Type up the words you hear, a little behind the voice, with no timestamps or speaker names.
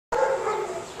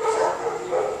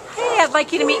I'd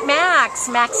like you to meet Max.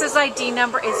 Max's ID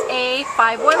number is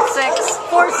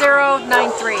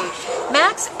A5164093.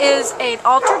 Max is an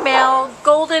altered male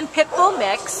golden pit bull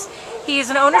mix. He is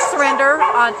an owner surrender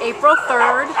on April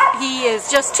 3rd. He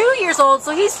is just 2 years old,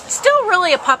 so he's still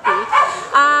really a puppy.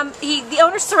 The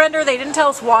owner surrender, they didn't tell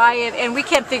us why, and we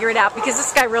can't figure it out because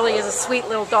this guy really is a sweet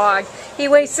little dog. He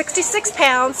weighs 66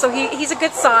 pounds, so he's a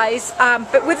good size.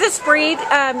 But with this breed,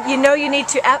 you need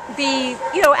to be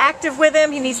active with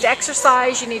him. He needs to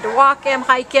exercise. You need to walk him,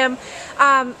 hike him.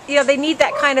 They need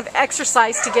that kind of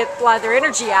exercise to get a lot of their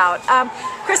energy out.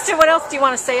 Kristen, what else do you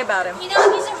want to say about him? He's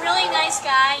a really nice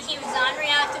guy. He was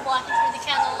non-reactive walking through the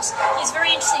kennels. He's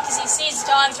very interesting because he sees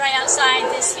dogs right outside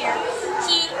this here.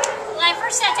 When I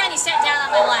first sat down, he sat down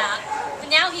on my lap. But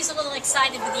now he's a little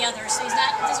excited with the others, so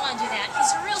doesn't want to do that.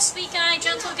 He's a real sweet guy,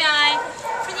 gentle guy,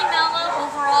 pretty mellow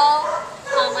overall.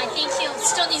 I think he'll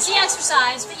still needs the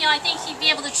exercise, but I think he'd be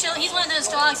able to chill. He's one of those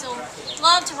dogs who'll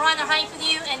love to run or hike with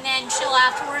you and then chill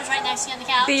afterwards right next to you on the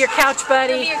couch. Be your couch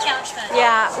buddy. He'll be your couch buddy.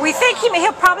 Yeah, we think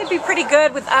he'll probably be pretty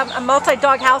good with a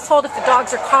multi-dog household if the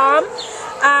dogs are calm.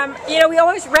 We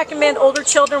always recommend older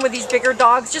children with these bigger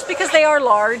dogs just because they are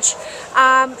large.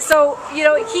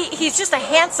 He's just a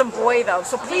handsome boy though.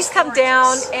 So please come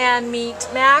down and meet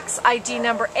Max, ID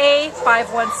number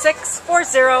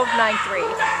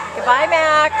A5164093. Goodbye,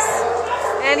 Max.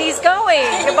 And he's going.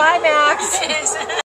 Goodbye, Max.